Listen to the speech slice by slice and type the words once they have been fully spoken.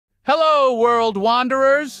Hello, world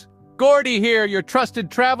wanderers! Gordy here, your trusted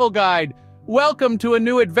travel guide. Welcome to a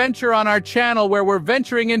new adventure on our channel where we're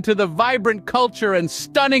venturing into the vibrant culture and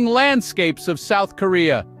stunning landscapes of South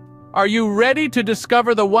Korea. Are you ready to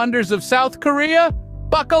discover the wonders of South Korea?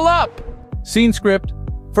 Buckle up! Scene script.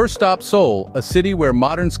 First stop, Seoul, a city where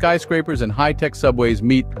modern skyscrapers and high-tech subways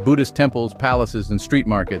meet Buddhist temples, palaces, and street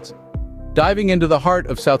markets. Diving into the heart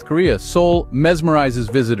of South Korea, Seoul mesmerizes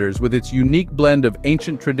visitors with its unique blend of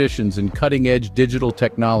ancient traditions and cutting-edge digital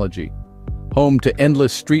technology. Home to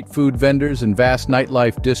endless street food vendors and vast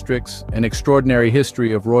nightlife districts, an extraordinary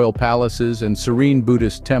history of royal palaces and serene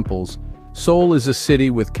Buddhist temples, Seoul is a city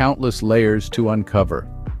with countless layers to uncover.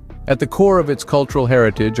 At the core of its cultural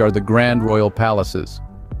heritage are the grand royal palaces.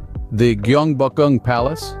 The Gyeongbokgung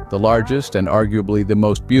Palace, the largest and arguably the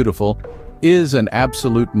most beautiful, is an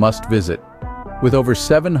absolute must-visit. With over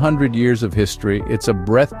 700 years of history, it's a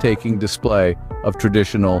breathtaking display of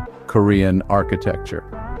traditional Korean architecture.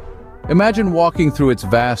 Imagine walking through its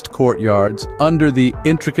vast courtyards, under the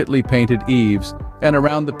intricately painted eaves, and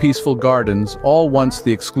around the peaceful gardens, all once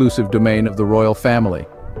the exclusive domain of the royal family.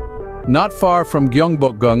 Not far from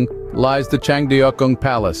Gyeongbokgung lies the Changdeokgung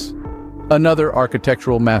Palace, another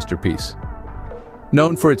architectural masterpiece.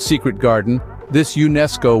 Known for its secret garden, this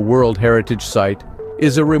UNESCO World Heritage Site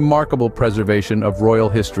is a remarkable preservation of royal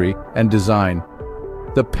history and design.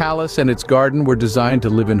 The palace and its garden were designed to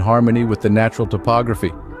live in harmony with the natural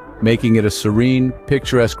topography, making it a serene,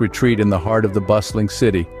 picturesque retreat in the heart of the bustling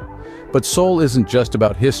city. But Seoul isn't just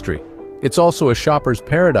about history, it's also a shopper's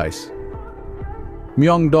paradise.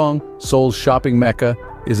 Myeongdong, Seoul's shopping mecca,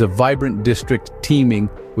 is a vibrant district teeming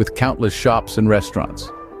with countless shops and restaurants.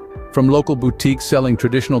 From local boutiques selling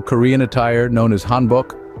traditional Korean attire known as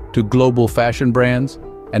hanbok to global fashion brands,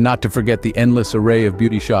 and not to forget the endless array of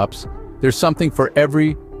beauty shops, there's something for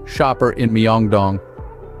every shopper in Myeongdong.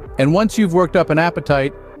 And once you've worked up an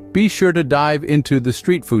appetite, be sure to dive into the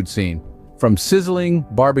street food scene. From sizzling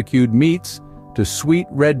barbecued meats to sweet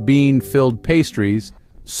red bean-filled pastries,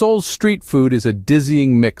 Seoul's street food is a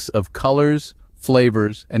dizzying mix of colors,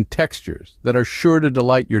 flavors, and textures that are sure to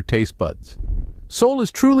delight your taste buds. Seoul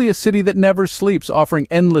is truly a city that never sleeps, offering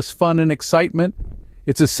endless fun and excitement.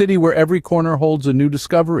 It's a city where every corner holds a new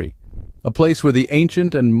discovery, a place where the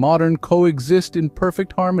ancient and modern coexist in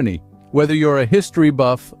perfect harmony. Whether you're a history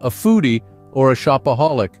buff, a foodie, or a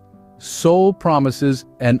shopaholic, Seoul promises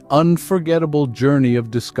an unforgettable journey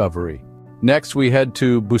of discovery. Next, we head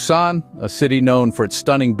to Busan, a city known for its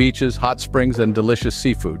stunning beaches, hot springs, and delicious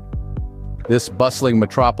seafood. This bustling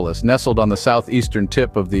metropolis, nestled on the southeastern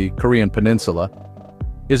tip of the Korean peninsula,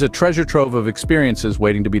 is a treasure trove of experiences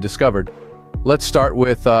waiting to be discovered. Let's start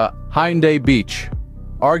with Haeundae Beach,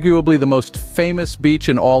 arguably the most famous beach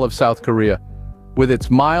in all of South Korea. With its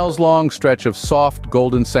miles-long stretch of soft,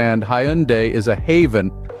 golden sand, Haeundae is a haven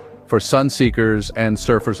for sunseekers and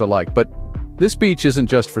surfers alike. But this beach isn't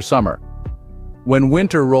just for summer. When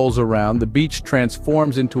winter rolls around, the beach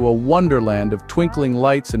transforms into a wonderland of twinkling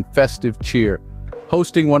lights and festive cheer,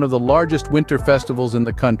 hosting one of the largest winter festivals in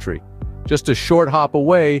the country. Just a short hop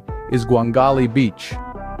away is Gwangali Beach,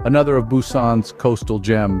 another of Busan's coastal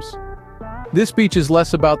gems. This beach is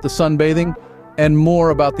less about the sunbathing and more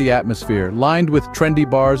about the atmosphere. Lined with trendy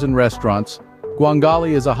bars and restaurants,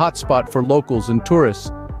 Gwangali is a hotspot for locals and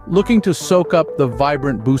tourists looking to soak up the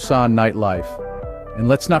vibrant Busan nightlife. And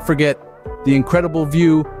let's not forget the incredible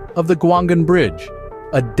view of the Gwangan Bridge,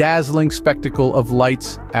 a dazzling spectacle of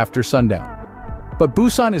lights after sundown. But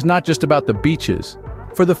Busan is not just about the beaches.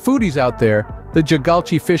 For the foodies out there, the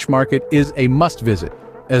Jegalchi fish market is a must-visit.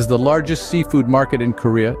 As the largest seafood market in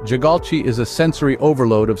Korea, Jegalchi is a sensory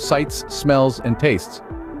overload of sights, smells, and tastes.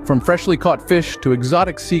 From freshly caught fish to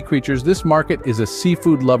exotic sea creatures, this market is a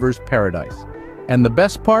seafood lover's paradise. And the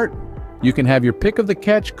best part? You can have your pick of the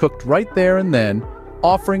catch cooked right there and then,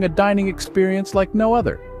 offering a dining experience like no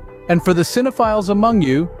other. And for the cinephiles among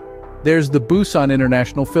you, there's the Busan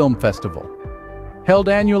International Film Festival. Held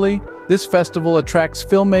annually, this festival attracts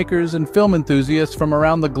filmmakers and film enthusiasts from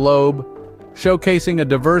around the globe, showcasing a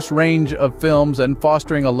diverse range of films and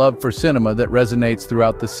fostering a love for cinema that resonates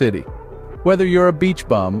throughout the city. Whether you're a beach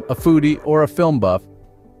bum, a foodie, or a film buff,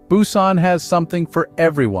 Busan has something for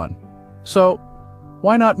everyone. So,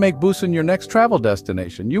 why not make Busan your next travel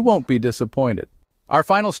destination? You won't be disappointed. Our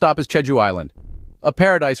final stop is Jeju Island, a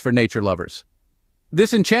paradise for nature lovers.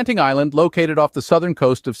 This enchanting island, located off the southern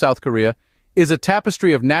coast of South Korea, is a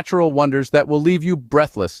tapestry of natural wonders that will leave you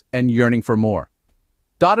breathless and yearning for more.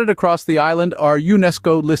 Dotted across the island are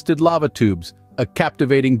UNESCO-listed lava tubes, a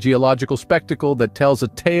captivating geological spectacle that tells a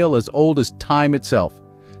tale as old as time itself.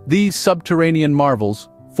 These subterranean marvels,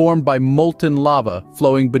 formed by molten lava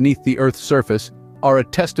flowing beneath the Earth's surface, are a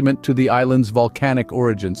testament to the island's volcanic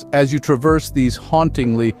origins. As you traverse these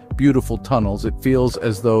hauntingly beautiful tunnels, it feels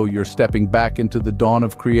as though you're stepping back into the dawn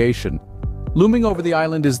of creation. Looming over the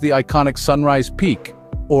island is the iconic Sunrise Peak,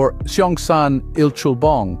 or Seongsan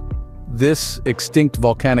Ilchulbong. This extinct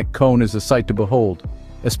volcanic cone is a sight to behold,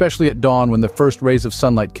 especially at dawn when the first rays of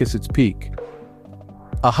sunlight kiss its peak.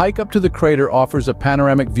 A hike up to the crater offers a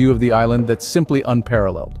panoramic view of the island that's simply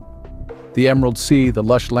unparalleled. The emerald sea, the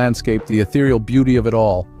lush landscape, the ethereal beauty of it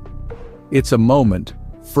all. It's a moment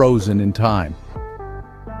frozen in time.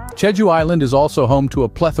 Jeju Island is also home to a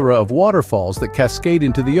plethora of waterfalls that cascade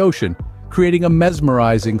into the ocean, creating a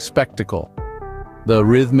mesmerizing spectacle. The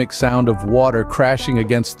rhythmic sound of water crashing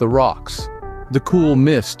against the rocks, the cool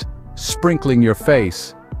mist sprinkling your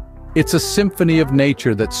face. It's a symphony of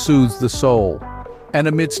nature that soothes the soul. And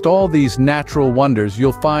amidst all these natural wonders,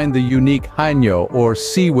 you'll find the unique hanyo, or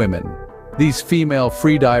sea women. These female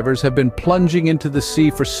freedivers have been plunging into the sea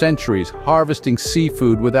for centuries, harvesting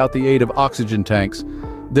seafood without the aid of oxygen tanks.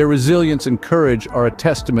 Their resilience and courage are a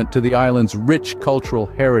testament to the island's rich cultural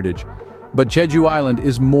heritage. But Jeju Island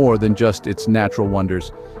is more than just its natural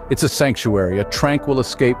wonders. It's a sanctuary, a tranquil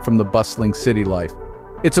escape from the bustling city life.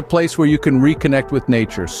 It's a place where you can reconnect with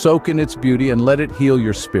nature, soak in its beauty, and let it heal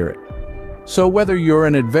your spirit. So whether you're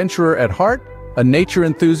an adventurer at heart, a nature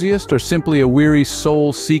enthusiast, or simply a weary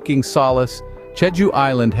soul seeking solace, Jeju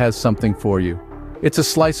Island has something for you. It's a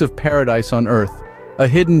slice of paradise on earth, a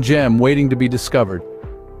hidden gem waiting to be discovered.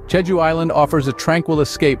 Jeju Island offers a tranquil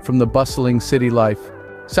escape from the bustling city life.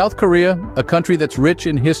 South Korea, a country that's rich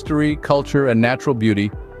in history, culture, and natural beauty,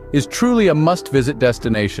 is truly a must-visit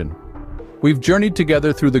destination. We've journeyed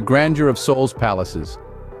together through the grandeur of Seoul's palaces,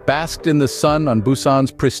 basked in the sun on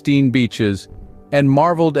Busan's pristine beaches, and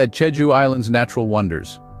marveled at Jeju Island's natural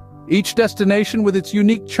wonders. Each destination with its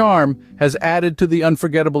unique charm has added to the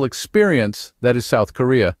unforgettable experience that is South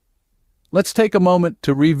Korea. Let's take a moment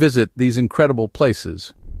to revisit these incredible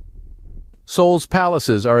places. Seoul's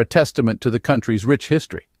palaces are a testament to the country's rich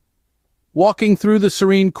history. Walking through the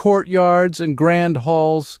serene courtyards and grand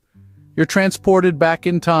halls, you're transported back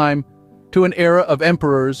in time to an era of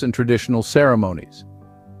emperors and traditional ceremonies.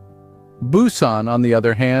 Busan, on the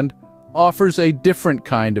other hand, offers a different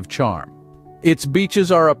kind of charm. Its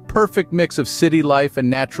beaches are a perfect mix of city life and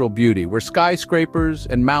natural beauty, where skyscrapers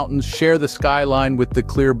and mountains share the skyline with the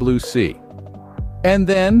clear blue sea. And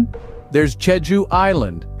then there's Jeju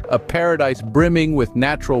Island, a paradise brimming with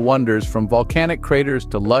natural wonders from volcanic craters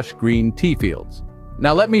to lush green tea fields.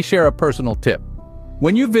 Now let me share a personal tip.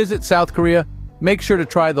 When you visit South Korea, make sure to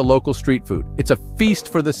try the local street food. It's a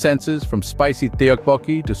feast for the senses, from spicy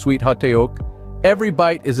tteokbokki to sweet hotteok. Every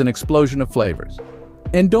bite is an explosion of flavors.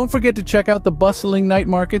 And don't forget to check out the bustling night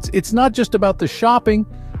markets. It's not just about the shopping,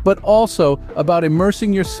 but also about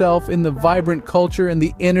immersing yourself in the vibrant culture and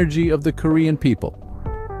the energy of the Korean people.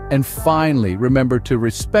 And finally, remember to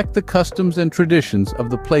respect the customs and traditions of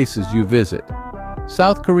the places you visit.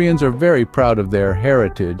 South Koreans are very proud of their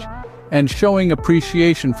heritage, and showing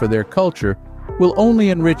appreciation for their culture will only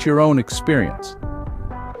enrich your own experience.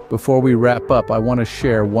 Before we wrap up, I want to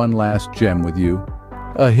share one last gem with you,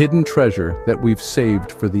 a hidden treasure that we've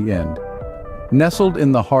saved for the end. Nestled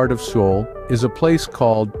in the heart of Seoul is a place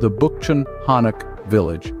called the Bukchon Hanok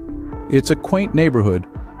Village. It's a quaint neighborhood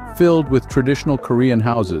filled with traditional Korean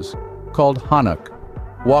houses called Hanok.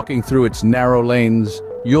 Walking through its narrow lanes,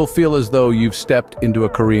 you'll feel as though you've stepped into a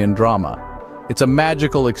Korean drama. It's a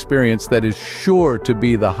magical experience that is sure to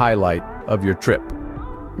be the highlight of your trip.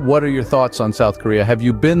 What are your thoughts on South Korea? Have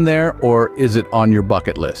you been there, or is it on your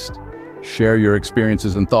bucket list? Share your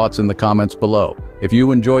experiences and thoughts in the comments below. If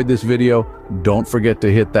you enjoyed this video, don't forget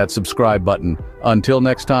to hit that subscribe button. Until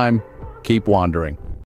next time, keep wandering.